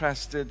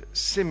contrasted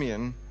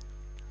Simeon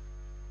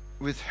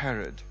with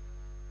Herod.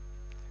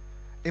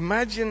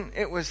 Imagine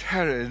it was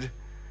Herod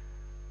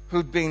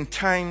who'd been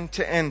timed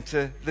to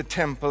enter the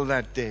temple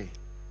that day.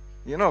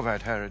 You know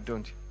about Herod,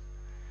 don't you?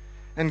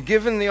 And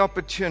given the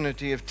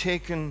opportunity of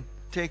taking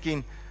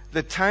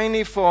the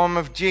tiny form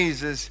of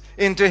Jesus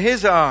into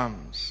his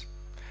arms,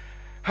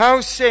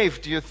 how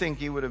safe do you think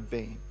he would have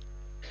been?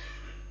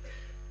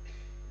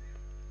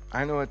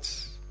 I know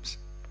it's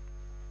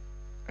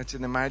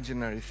an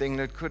imaginary thing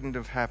that couldn't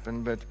have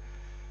happened, but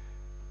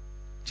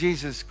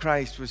Jesus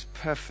Christ was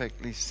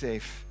perfectly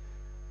safe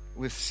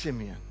with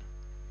Simeon.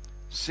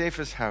 Safe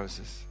as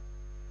houses.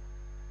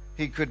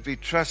 He could be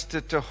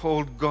trusted to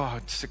hold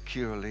God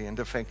securely and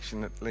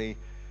affectionately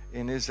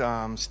in his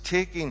arms,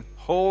 taking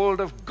hold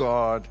of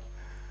God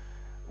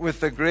with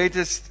the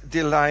greatest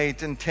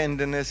delight and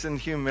tenderness and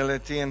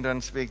humility and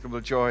unspeakable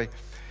joy,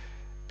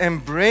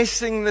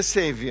 embracing the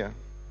Savior,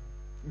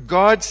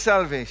 God's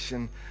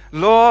salvation.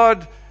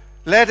 Lord,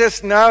 let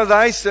us now,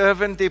 thy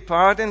servant,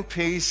 depart in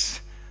peace,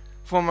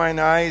 for mine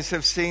eyes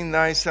have seen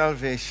thy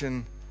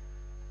salvation,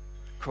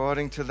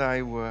 according to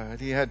thy word.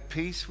 He had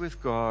peace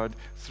with God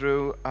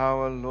through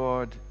our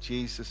Lord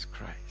Jesus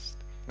Christ.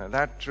 Now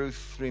that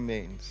truth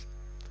remains.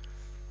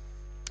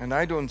 And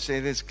I don't say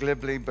this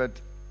glibly, but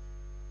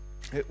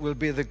it will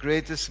be the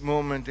greatest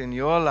moment in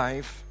your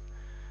life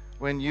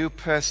when you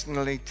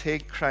personally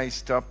take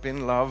Christ up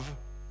in love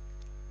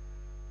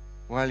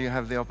while you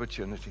have the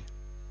opportunity.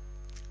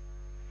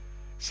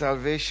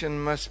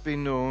 Salvation must be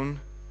known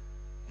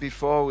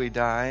before we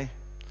die,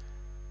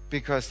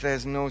 because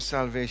there's no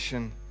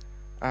salvation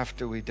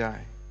after we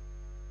die.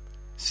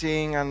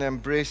 Seeing and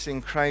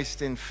embracing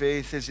Christ in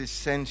faith is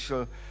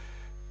essential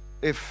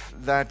if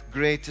that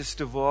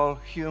greatest of all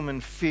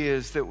human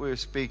fears that we're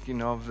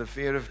speaking of, the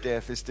fear of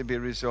death, is to be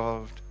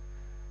resolved.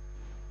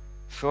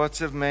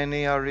 Thoughts of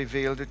many are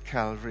revealed at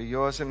Calvary,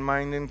 yours and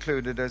mine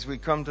included. As we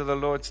come to the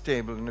Lord's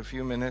table in a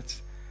few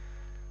minutes,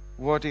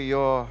 what are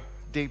your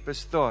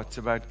deepest thoughts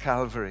about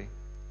Calvary?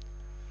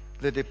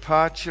 The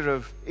departure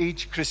of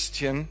each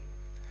Christian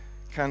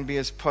can be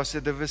as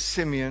positive as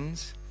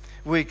Simeon's.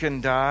 We can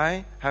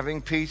die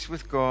having peace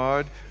with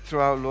God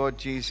through our Lord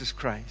Jesus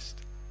Christ.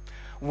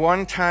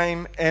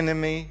 One-time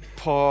enemy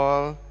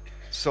Paul,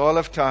 Saul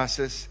of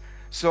Tarsus,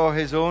 saw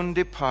his own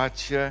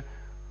departure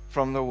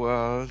from the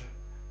world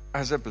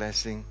as a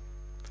blessing.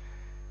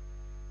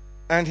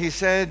 And he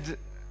said,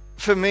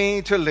 for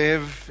me to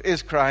live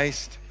is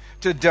Christ,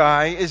 to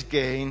die is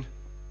gain.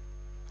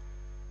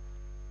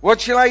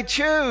 What shall I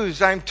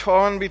choose? I'm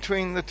torn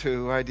between the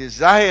two. I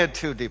desire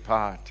to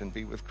depart and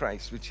be with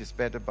Christ, which is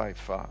better by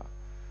far.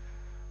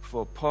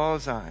 For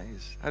Paul's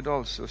eyes had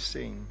also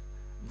seen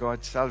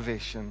God's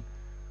salvation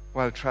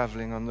while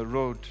traveling on the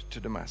road to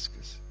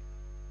Damascus.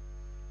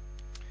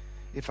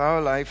 If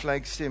our life,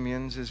 like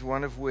Simeon's, is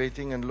one of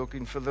waiting and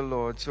looking for the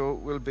Lord, so it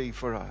will be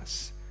for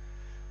us.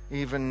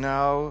 Even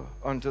now,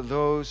 unto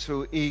those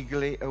who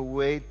eagerly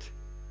await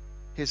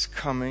his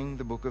coming,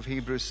 the book of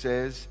Hebrews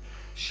says,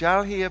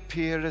 shall he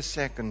appear a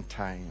second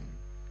time,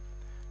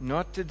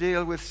 not to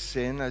deal with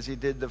sin as he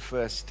did the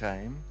first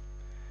time,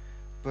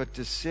 but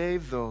to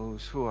save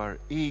those who are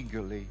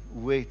eagerly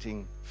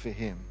waiting for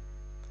him.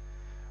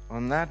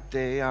 On that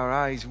day, our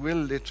eyes will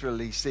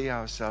literally see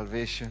our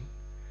salvation.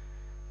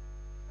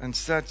 And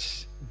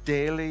such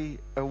daily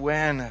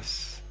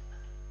awareness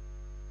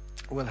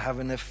will have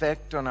an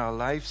effect on our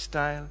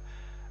lifestyle,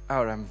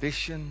 our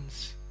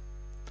ambitions,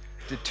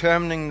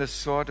 determining the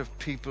sort of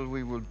people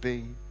we will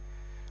be.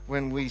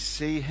 When we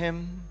see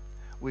him,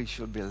 we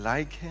shall be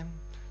like him,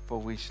 for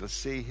we shall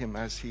see him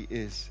as he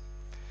is.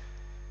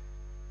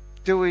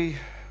 Do we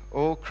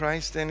owe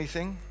Christ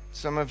anything?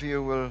 Some of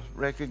you will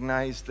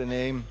recognize the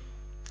name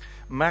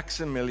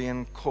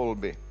Maximilian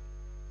Kolbe,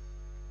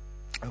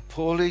 a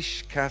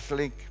Polish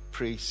Catholic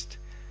priest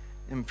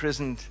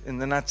imprisoned in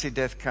the Nazi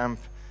death camp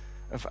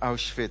of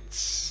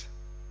Auschwitz.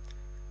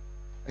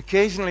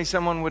 Occasionally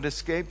someone would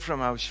escape from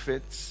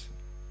Auschwitz,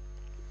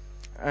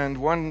 and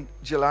one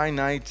July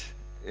night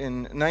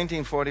in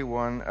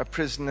 1941, a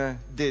prisoner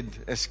did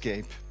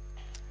escape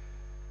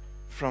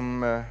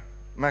from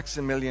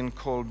Maximilian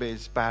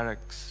Kolbe's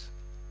barracks.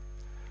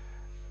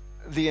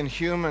 The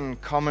inhuman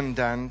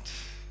commandant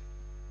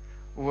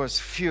was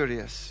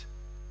furious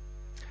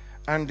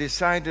and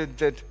decided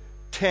that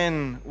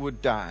 10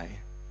 would die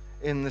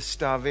in the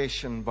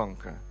starvation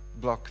bunker,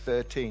 Block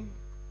 13.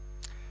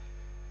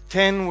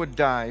 10 would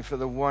die for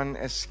the one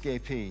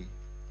escapee.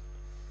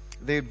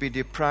 They'd be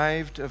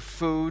deprived of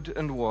food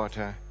and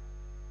water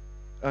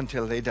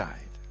until they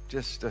died.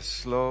 Just a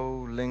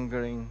slow,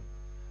 lingering,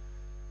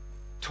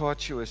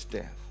 tortuous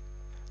death.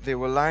 They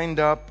were lined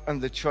up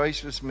and the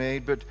choice was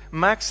made, but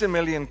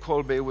Maximilian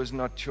Kolbe was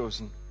not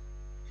chosen.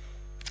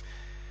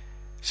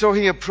 So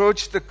he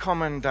approached the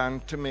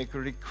commandant to make a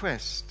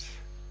request.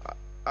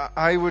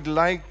 I would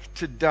like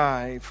to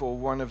die for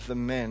one of the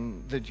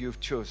men that you've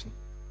chosen.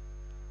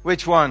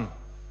 Which one?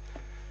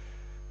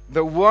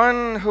 The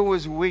one who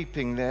was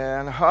weeping there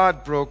and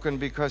heartbroken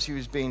because he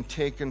was being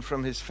taken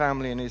from his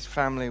family and his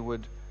family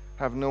would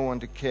have no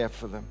one to care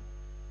for them.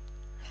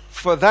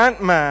 For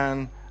that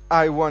man,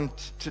 I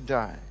want to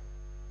die.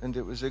 And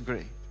it was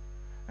agreed.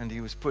 And he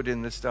was put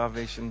in the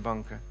starvation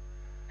bunker.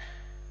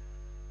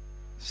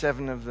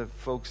 7 of the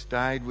folks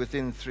died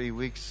within 3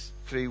 weeks.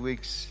 3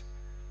 weeks,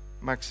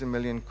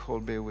 Maximilian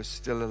Kolbe was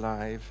still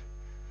alive.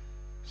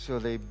 So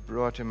they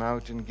brought him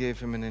out and gave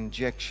him an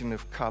injection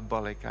of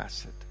carbolic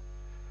acid,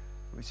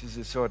 which is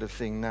the sort of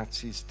thing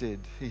Nazis did.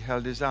 He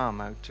held his arm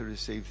out to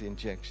receive the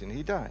injection.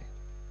 He died.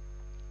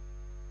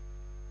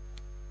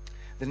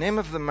 The name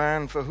of the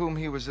man for whom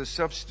he was a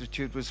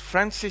substitute was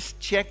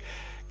Franciszek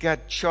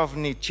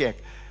Gachovnicek.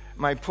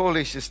 My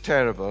Polish is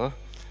terrible,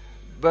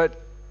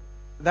 but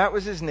that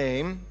was his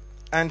name,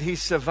 and he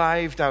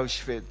survived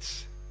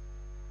Auschwitz.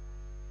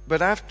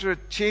 But after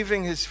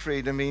achieving his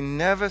freedom, he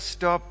never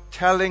stopped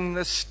telling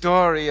the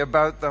story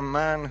about the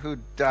man who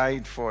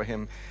died for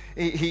him.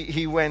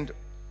 He went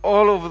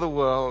all over the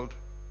world,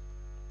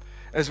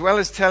 as well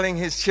as telling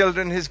his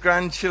children, his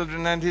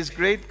grandchildren, and his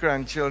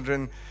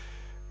great-grandchildren.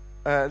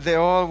 They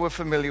all were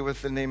familiar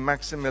with the name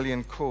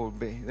Maximilian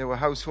Kolbe. They were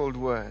household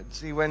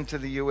words. He went to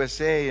the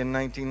USA in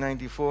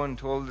 1994 and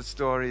told the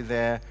story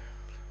there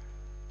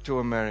to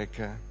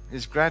America.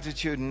 His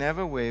gratitude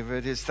never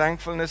wavered. His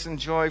thankfulness and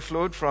joy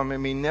flowed from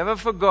him. He never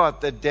forgot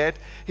the debt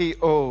he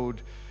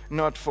owed,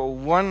 not for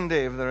one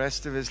day of the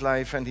rest of his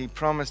life, and he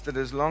promised that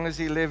as long as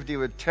he lived, he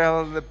would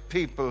tell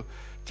people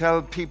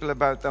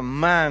about the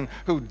man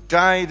who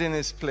died in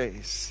his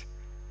place.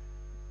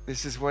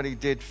 This is what he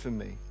did for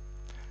me.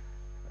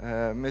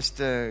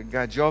 Mr.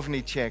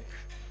 Gajovnicek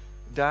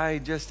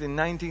died just in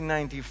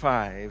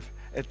 1995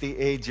 at the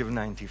age of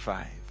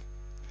 95.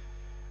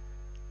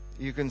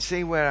 You can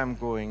see where I'm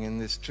going in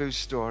this true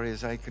story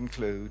as I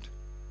conclude.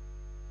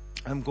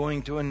 I'm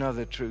going to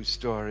another true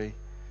story.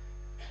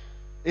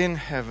 In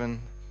heaven,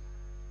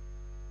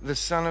 the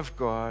Son of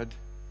God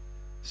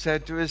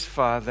said to his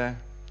Father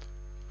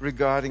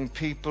regarding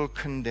people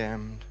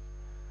condemned,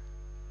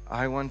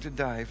 I want to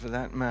die for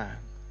that man.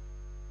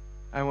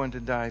 I want to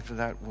die for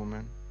that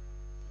woman.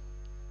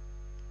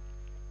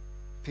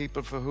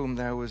 People for whom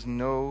there was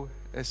no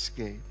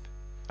escape.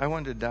 I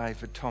want to die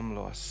for Tom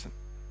Lawson.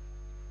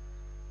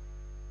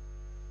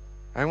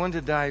 I want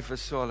to die for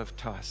Saul of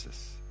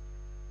Tarsus.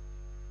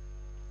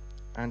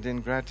 And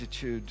in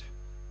gratitude,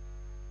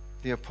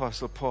 the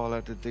Apostle Paul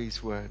uttered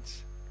these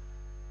words.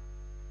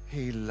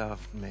 He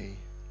loved me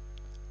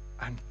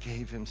and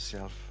gave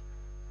himself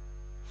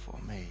for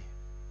me.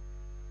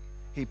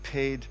 He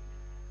paid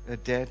a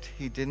debt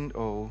he didn't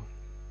owe,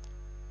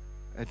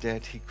 a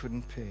debt he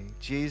couldn't pay.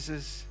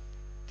 Jesus'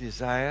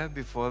 desire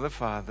before the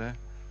Father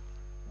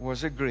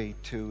was agreed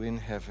to in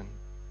heaven.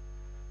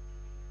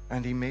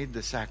 And he made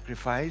the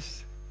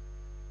sacrifice.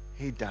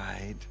 He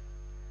died.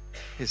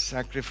 His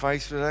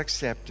sacrifice was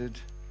accepted.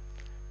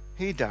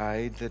 He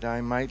died that I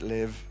might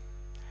live.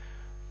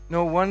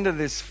 No wonder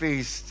this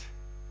feast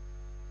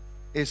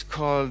is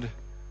called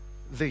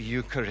the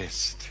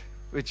Eucharist,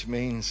 which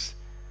means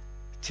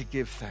to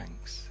give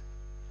thanks.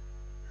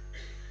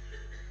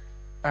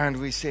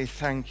 And we say,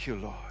 thank you,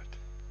 Lord.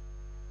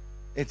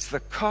 It's the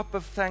cup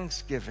of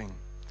thanksgiving.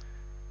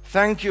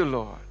 Thank you,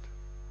 Lord,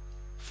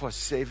 for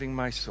saving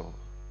my soul.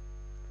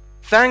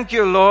 Thank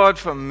you, Lord,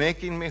 for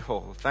making me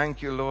whole.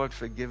 Thank you, Lord,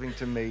 for giving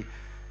to me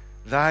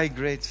thy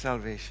great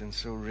salvation,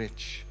 so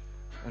rich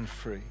and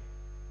free.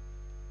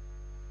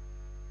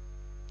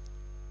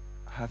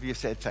 Have you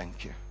said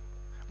thank you?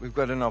 We've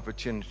got an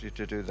opportunity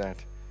to do that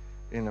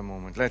in a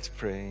moment. Let's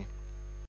pray.